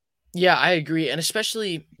here. Yeah, I agree. And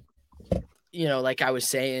especially, like I was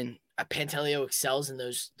saying, Pantelio excels in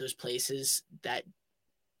those places that,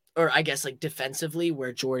 or I guess like defensively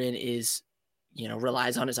where Jordan is,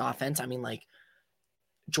 relies on his offense. I mean, like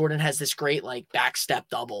Jordan has this great like back step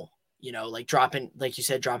double, like dropping, like you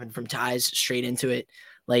said, dropping from ties straight into it.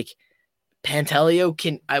 Like Pantelio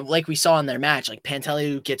like we saw in their match, like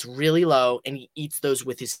Pantelio gets really low and he eats those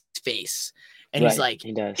with his face. And he's like,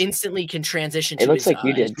 he instantly can transition to his, like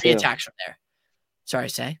you did too. Attacks from there. Sorry,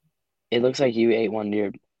 say? It looks like you ate one to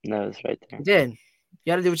your nose right there. I did. You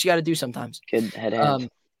got to do what you got to do sometimes. Good head hand.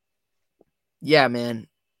 Yeah, man.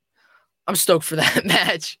 I'm stoked for that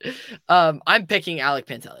match. I'm picking Alec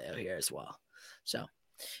Pantelio here as well. So,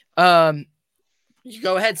 you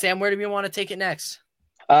go ahead, Sam. Where do you want to take it next?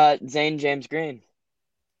 Zane James Green.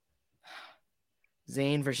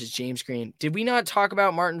 Zane versus James Green. Did we not talk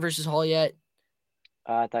about Martin versus Hall yet?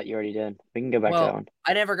 I thought you already did. We can go back to that one.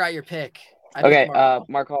 I never got your pick. Okay,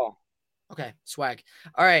 Mark Hall. Okay, swag.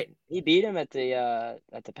 All right. He beat him at the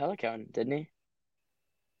Pelican, didn't he?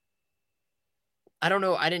 I don't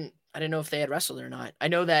know. I didn't know if they had wrestled or not. I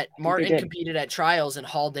know that Martin competed at trials and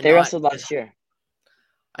Hall did not. They wrestled last year.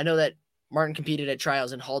 I know that Martin competed at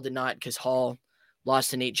trials and Hall did not because Hall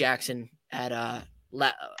lost to Nate Jackson at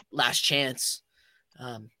last chance.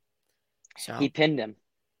 So he pinned him.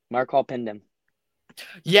 Mark Hall pinned him.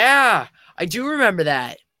 Yeah, I do remember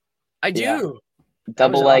that. I do. Yeah.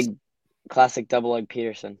 Double leg, awesome. Classic double leg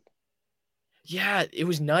Peterson. Yeah, it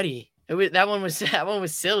was nutty. That one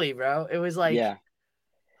was silly, bro. It was like yeah,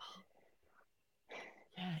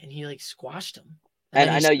 and he like squashed him. And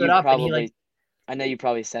I know you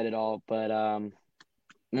probably said it all, but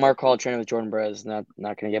Mark Hall training with Jordan Burroughs is not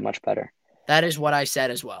going to get much better. That is what I said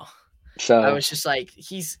as well. So I was just like,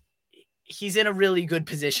 he's in a really good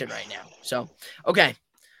position right now. So, okay.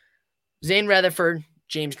 Zane Rutherford,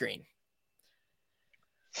 James Green.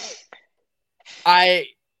 My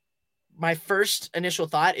first initial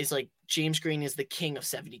thought is like James Green is the king of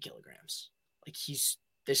 70 kilograms. Like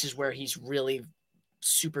this is where he's really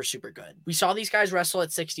super, super good. We saw these guys wrestle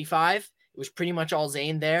at 65. It was pretty much all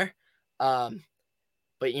Zane there. But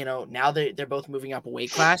now they're both moving up a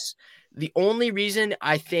weight class. The only reason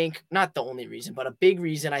I think, not the only reason, but a big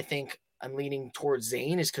reason I think I'm leaning towards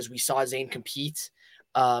Zane is because we saw Zane compete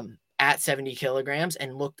at 70 kilograms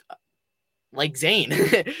and looked like Zane.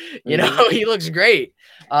 He looks great.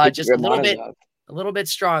 Just a A little bit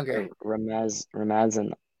stronger. or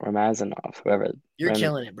Ramazanov, You're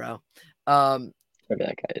killing it, bro. Um, whoever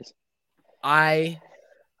that guy is. I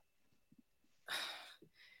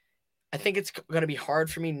I think it's going to be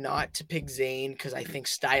hard for me not to pick Zayn because I think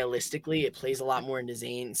stylistically it plays a lot more into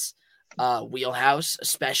Zayn's wheelhouse,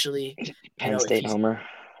 especially Penn if State he's. homer.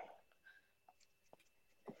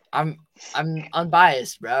 I'm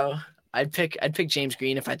unbiased, bro. I'd pick James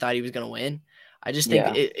Green if I thought he was going to win. I just think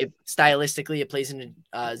Yeah, it stylistically it plays into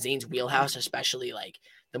Zayn's wheelhouse, especially like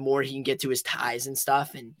the more he can get to his ties and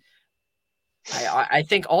stuff. And I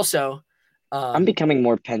think also I'm um, becoming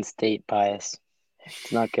more Penn State biased.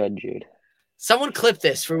 It's not good, Jude. someone clip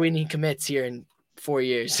this for when he commits here in 4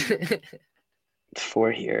 years.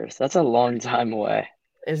 4 years. That's a long time away.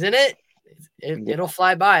 Isn't it? Yeah, It'll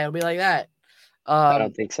fly by. It'll be like that. I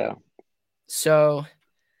don't think so. So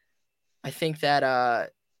I think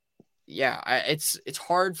that yeah, it's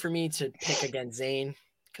hard for me to pick against Zayn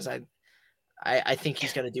because I think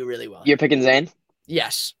he's gonna do really well. You're picking Zane?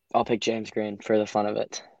 Yes. I'll pick James Green for the fun of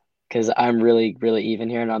it. Because I'm really, really even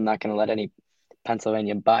here, and I'm not going to let any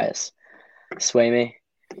Pennsylvania bias sway me.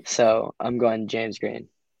 So I'm going James Green.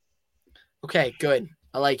 Okay, good.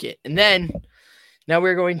 I like it. And then now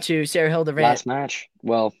we're going to Sarah Hildebrandt. Last match.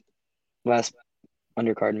 Well, last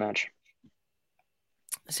undercard match.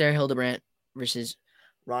 Sarah Hildebrandt versus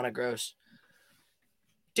Rana Gross.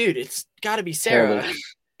 Dude, it's got to be Sarah. Terribly,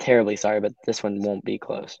 terribly sorry, but this one won't be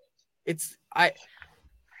close. It's I.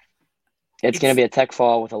 It's going to be a tech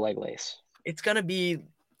fall with a leg lace. It's gonna be.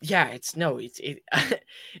 Yeah. It's no. It.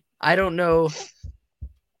 I don't know.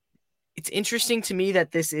 It's interesting to me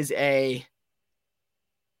that this is a.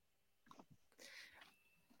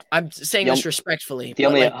 I'm saying this respectfully. The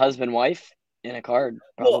only husband wife in a card.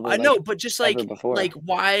 Well, I know, but just like before.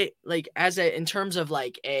 why as a in terms of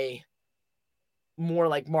like a more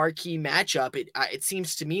like marquee matchup, it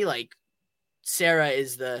seems to me like Sarah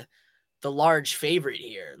is the large favorite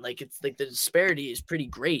here. Like it's like the disparity is pretty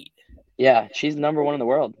great. Yeah, she's number one in the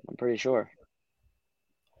world. I'm pretty sure.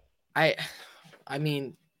 I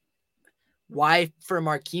mean, why for a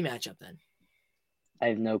marquee matchup then? I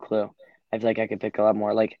have no clue. I feel like I could pick a lot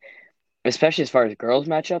more. Like, especially as far as girls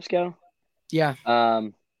matchups go. Yeah.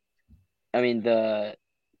 I mean the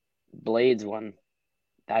Blades one.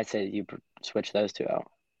 I'd say you switch those two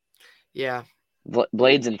out. Yeah.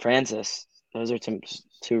 Blades and Francis. Those are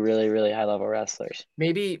two really, really high level wrestlers.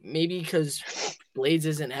 Maybe because Blades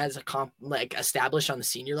isn't as like established on the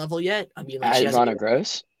senior level yet. I mean, like she has Rana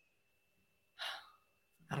Gross.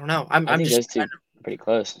 I don't know. I think just those two are pretty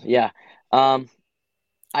close. Yeah.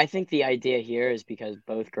 I think the idea here is because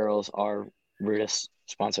both girls are Rudis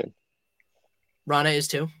sponsored. Rana is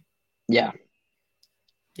too. Yeah.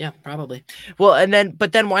 Yeah, probably. Well,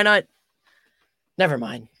 but then why not? Never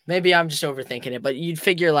mind. Maybe I'm just overthinking it, but you'd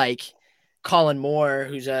figure like Colin Moore,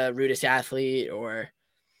 who's a Rudis athlete, or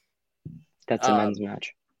that's a men's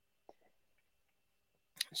match.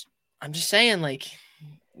 I'm just saying, like,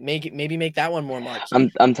 maybe make that one more marquee.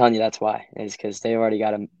 I'm telling you that's why is because they've already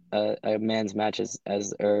got a men's match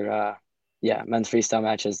men's freestyle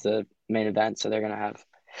match as the main event, so they're gonna have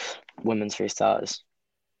women's freestyle.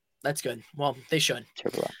 That's good. Well, they should.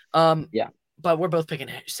 Yeah. But we're both picking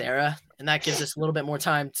Sarah, and that gives us a little bit more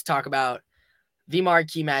time to talk about the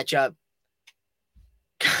marquee matchup.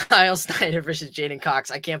 Kyle Snyder versus J'den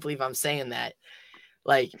Cox. I can't believe I'm saying that.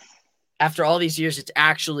 Like, after all these years, it's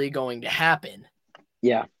actually going to happen.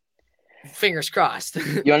 Yeah. Fingers crossed. You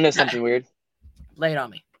want to know something weird? Lay it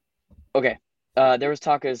on me. Okay. There was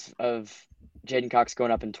talk of J'den Cox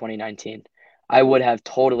going up in 2019. I would have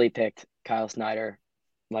totally picked Kyle Snyder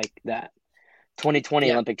like that.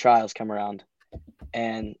 2020 Olympic trials come around,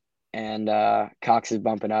 and Cox is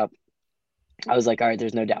bumping up. I was like, all right,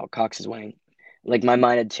 there's no doubt Cox is winning. Like my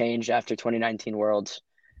mind had changed after 2019 Worlds.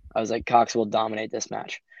 I was like, Cox will dominate this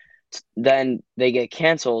match. Then they get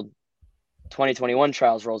canceled. 2021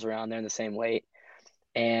 trials rolls around. They're in the same weight.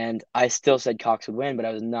 And I still said Cox would win, but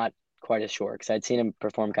I was not quite as sure because I'd seen him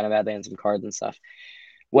perform kind of badly on some cards and stuff.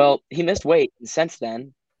 Well, he missed weight. And since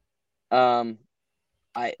then, my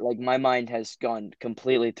mind has gone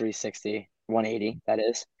completely 360, 180, that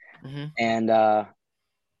is. Mm-hmm. And I'm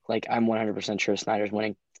 100% sure Snyder's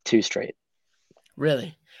winning 2 straight.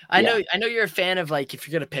 Really? I know you're a fan of like if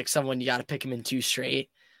you're gonna pick someone, you got to pick him in 2 straight.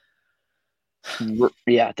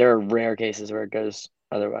 Yeah, there are rare cases where it goes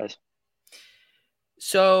otherwise.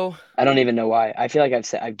 So I don't even know why. I feel like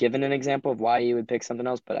I've given an example of why you would pick something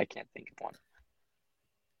else, but I can't think of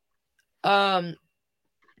one.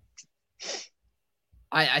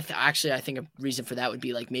 I think a reason for that would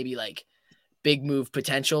be like maybe like big move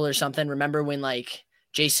potential or something. Remember when like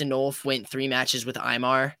Jason Nolf went 3 matches with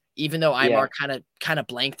Imar, even though Yeah. Imar kind of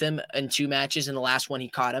blanked him in 2 matches. In the last one, he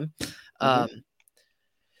caught him. Hmm.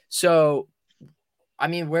 So, I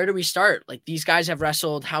mean, where do we start? Like, these guys have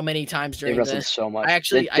wrestled how many times They during wrestled the? so much. I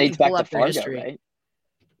can Dates back pull to up their Fargo, history.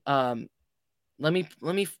 right? Let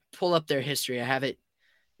me pull up their history. I have it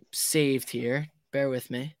saved here. Bear with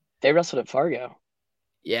me. They wrestled at Fargo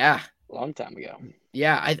Yeah. a long time ago.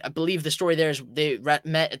 Yeah, I believe the story there is they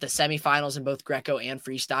met at the semifinals in both Greco and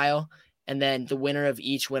freestyle, and then the winner of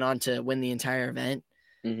each went on to win the entire event.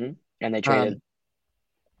 And they Um, traded.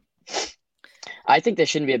 I think they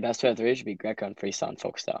shouldn't be a best 2 out of 3. It should be Greco and freestyle and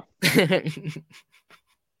folk style.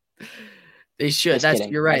 they should. Just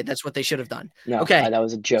kidding. You're right. That's what they should have done. No, Okay. that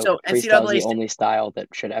was a joke. So Freestyle is NCAA the only style that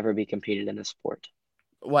should ever be competed in the sport.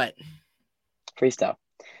 what? Freestyle.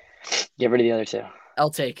 Get rid of the other 2. I'll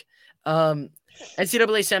take.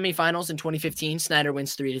 NCAA semifinals in 2015, Snyder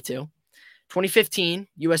wins 3-2. 2015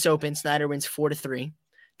 U.S. Open, Snyder wins 4-3.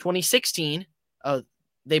 2016,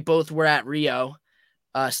 they both were at Rio.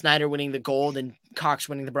 Snyder winning the gold and Cox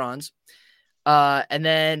winning the bronze. And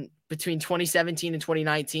then between 2017 and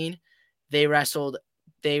 2019, they wrestled.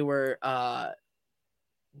 They were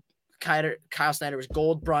Kyle Snyder was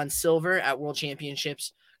gold, bronze, silver at World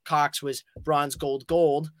Championships. Cox was bronze, gold,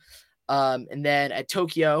 gold. And then at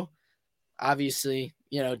Tokyo, obviously,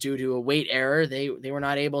 due to a weight error, they were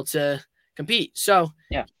not able to compete. So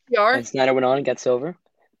yeah, we are. And Snyder went on and got silver,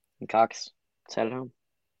 and Cox sat at home.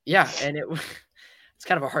 Yeah, and it's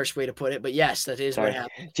kind of a harsh way to put it, but yes, that is what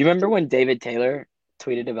happened. Do you remember when David Taylor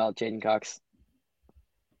tweeted about Jaden Cox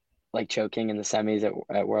like choking in the semis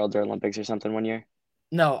at Worlds or Olympics or something one year?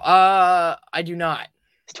 No, I do not.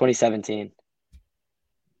 It's 2017.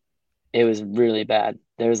 It was really bad.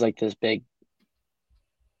 There was like this big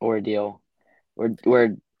ordeal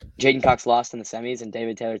where Jaden Cox lost in the semis and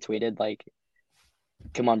David Taylor tweeted like,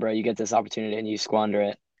 "Come on, bro, you get this opportunity and you squander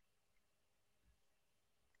it."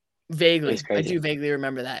 Vaguely. I do vaguely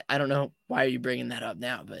remember that. I don't know why are you bringing that up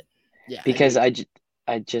now, but yeah. Because I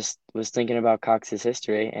just was thinking about Cox's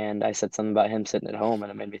history and I said something about him sitting at home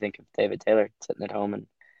and it made me think of David Taylor sitting at home. And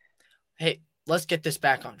hey, let's get this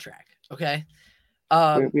back on track, okay?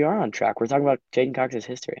 We are on track. We're talking about Jaden Cox's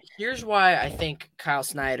history. Here's why I think Kyle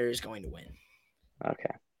Snyder is going to win.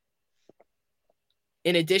 Okay.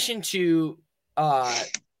 In addition to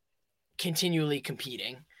continually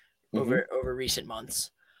competing over recent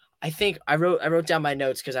months, I think I wrote down my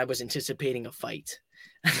notes because I was anticipating a fight.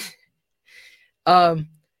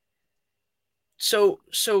 So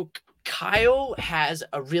Kyle has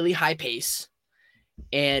a really high pace,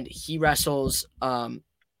 and he wrestles.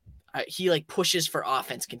 He like pushes for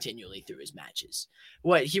offense continually through his matches.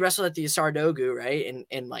 He wrestled at the Sardogu, right?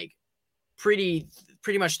 And like pretty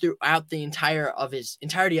much throughout the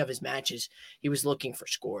entirety of his matches, he was looking for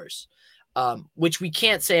scores, which we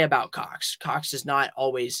can't say about Cox. Cox does not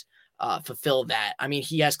always fulfill that. I mean,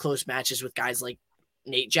 he has close matches with guys like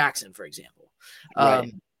Nate Jackson, for example.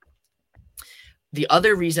 Right. The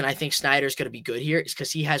other reason I think Snyder's going to be good here is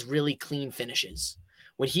because he has really clean finishes.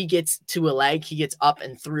 When he gets to a leg, he gets up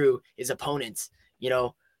and through his opponents,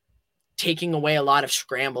 taking away a lot of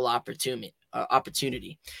scramble opportunity.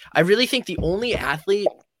 I really think the only athlete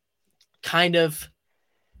kind of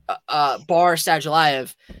bar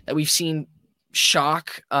Sadulayev that we've seen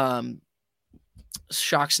shock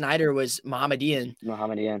Snyder was Mohammedian.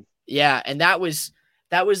 Yeah, and that was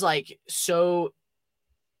like so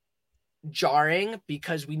jarring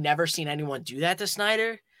because we never seen anyone do that to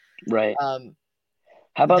Snyder. Right.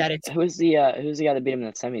 How about who's the guy that beat him in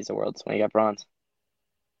the semis of Worlds when he got bronze?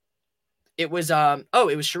 It was it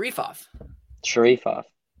was Sharifov.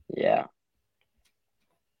 Yeah.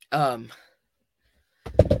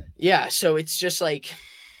 Yeah, so it's just like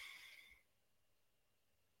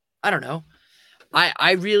I don't know.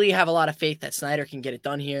 I really have a lot of faith that Snyder can get it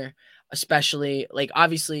done here, especially like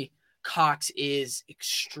obviously Cox is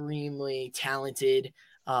extremely talented.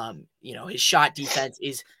 His shot defense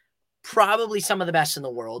is probably some of the best in the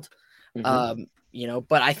world. But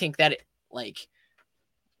I think that I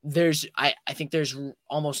think there's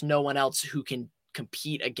almost no one else who can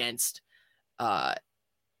compete against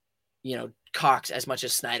Cox as much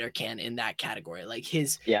as Snyder can in that category. Like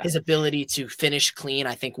his ability to finish clean,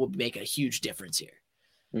 I think will make a huge difference here.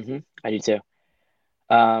 I do too.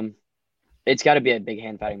 It's got to be a big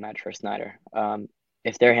hand fighting match for Snyder.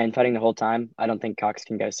 If they're hand fighting the whole time, I don't think Cox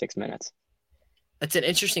can go 6 minutes. That's an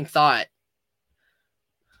interesting thought.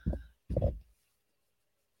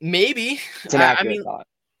 Maybe. It's an accurate thought.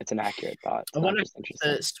 It's an accurate thought. I wonder if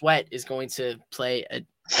the sweat is going to play a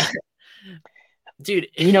dude.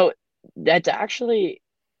 That's actually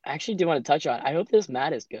I actually do want to touch on. I hope this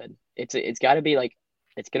mat is good. It's got to be like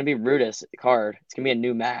it's gonna be Rudis card. It's gonna be a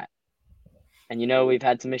new mat, and we've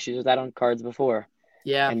had some issues with that on cards before.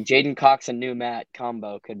 Yeah, And Jaden Cox and new mat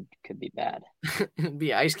combo could be bad. it'd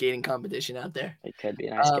be ice skating competition out there. It could be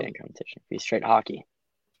an ice skating competition. It'd be straight hockey.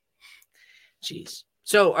 Jeez.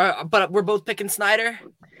 So, but we're both picking Snyder.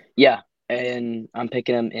 Yeah, and I'm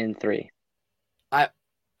picking him in 3.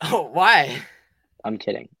 Why? I'm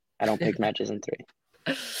kidding. I don't pick matches in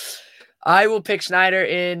 3. I will pick Snyder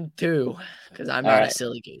in 2 because I'm not a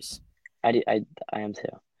silly goose. I am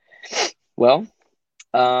too. Well,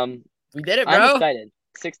 we did it, bro. I'm excited.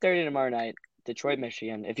 6:30 tomorrow night, Detroit,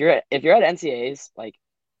 Michigan. If you're at NCAAs, like,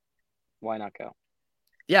 why not go?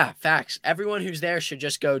 Yeah, facts. Everyone who's there should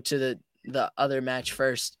just go to the other match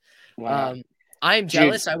first. I'm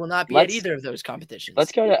jealous. I will not be at either of those competitions.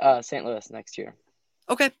 Let's go to St. Louis next year.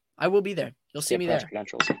 Okay, I will be there. You'll see me there.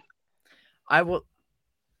 Credentials. I will.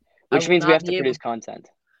 Which means we have to produce content.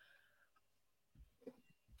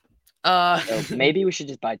 So maybe we should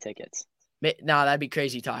just buy tickets. No, that'd be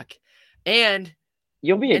crazy talk. And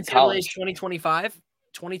you'll be in college.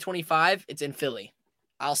 2025. It's in Philly.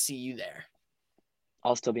 I'll see you there.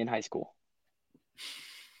 I'll still be in high school.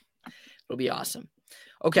 It'll be awesome.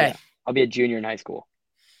 Okay. Yeah, I'll be a junior in high school.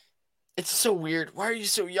 It's so weird. Why are you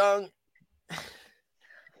so young? I'm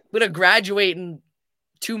going to graduate in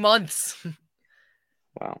 2 months.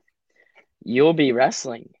 Wow. You'll be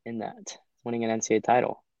wrestling in that, winning an NCAA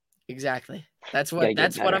title. Exactly. That's what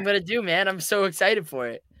I'm going to do, man. I'm so excited for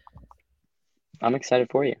it. I'm excited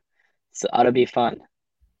for you. So it ought to be fun.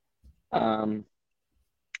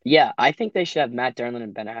 Yeah, I think they should have Matt Derlin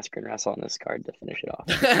and Ben Askren wrestle on this card to finish it off.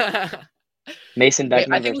 Mason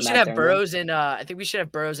Beckman. I think we should have Burroughs and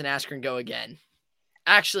Askren go again.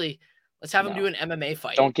 Actually, let's have him do an MMA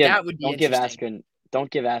fight. Don't give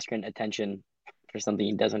Askren attention for something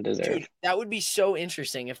he doesn't deserve. Dude, that would be so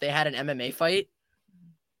interesting if they had an MMA fight.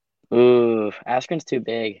 Ooh, Askren's too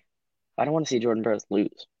big. I don't want to see Jordan Burroughs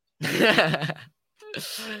lose.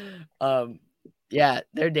 Yeah,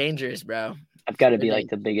 they're dangerous, bro. I've got to be like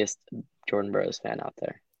the biggest Jordan Burroughs fan out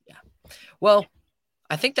there. Yeah. Well,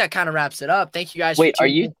 I think that kind of wraps it up. Thank you guys. Wait, are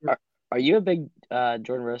you a big Jordan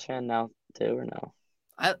Burroughs fan now too, or no?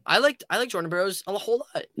 I like Jordan Burroughs a whole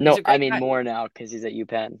lot. No, I mean more now because he's at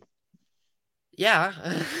UPenn. Yeah,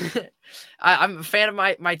 I'm a fan of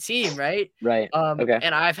my team, right? Right. Okay.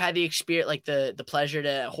 And I've had the experience, like the pleasure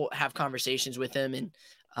to have conversations with him, and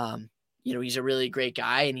he's a really great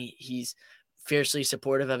guy, and he's fiercely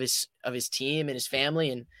supportive of his team and his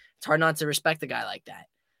family, and it's hard not to respect a guy like that.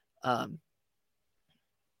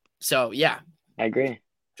 So yeah, I agree.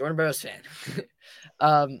 Jordan Burroughs fan.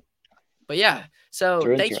 But yeah,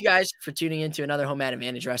 so thank you guys for tuning into another Home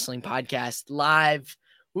Advantage Wrestling podcast live.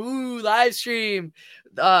 Live stream.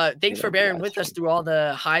 Thanks for bearing with us through all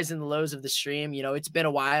the highs and the lows of the stream. It's been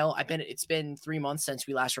a while. It's been 3 months since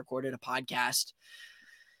we last recorded a podcast.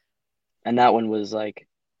 And that one was like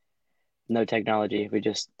no technology. We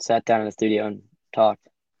just sat down in the studio and talked.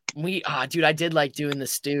 Dude, I did like doing the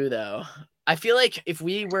stew though. I feel like if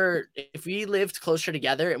we lived closer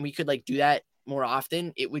together and we could like do that more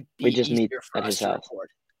often, it would be easier for us to record.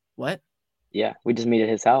 What? Yeah, we just meet at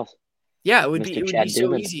his house. Yeah, it would be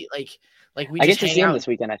so easy. Like we. I get to see him this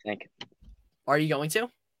weekend, I think. Are you going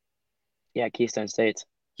to? Yeah, Keystone States.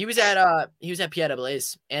 He was at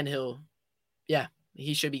PIAA's, and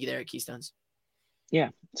he should be there at Keystones. Yeah,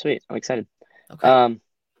 sweet. I'm excited. Okay.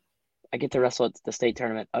 I get to wrestle at the state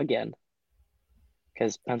tournament again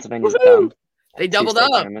because Pennsylvania's done. They doubled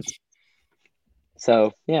up.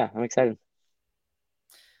 So yeah, I'm excited.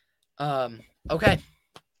 Okay.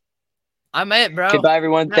 I'm it, bro. Goodbye,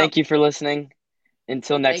 everyone. Thank you for listening.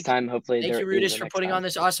 Until next time, hopefully. Thank you, Rudis, for putting on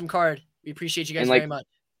this awesome card. We appreciate you guys very much.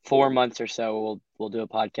 4 months or so, we'll do a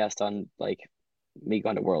podcast on like me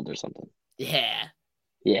going to World or something. Yeah.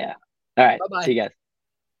 Yeah. All right. Bye-bye. See you guys.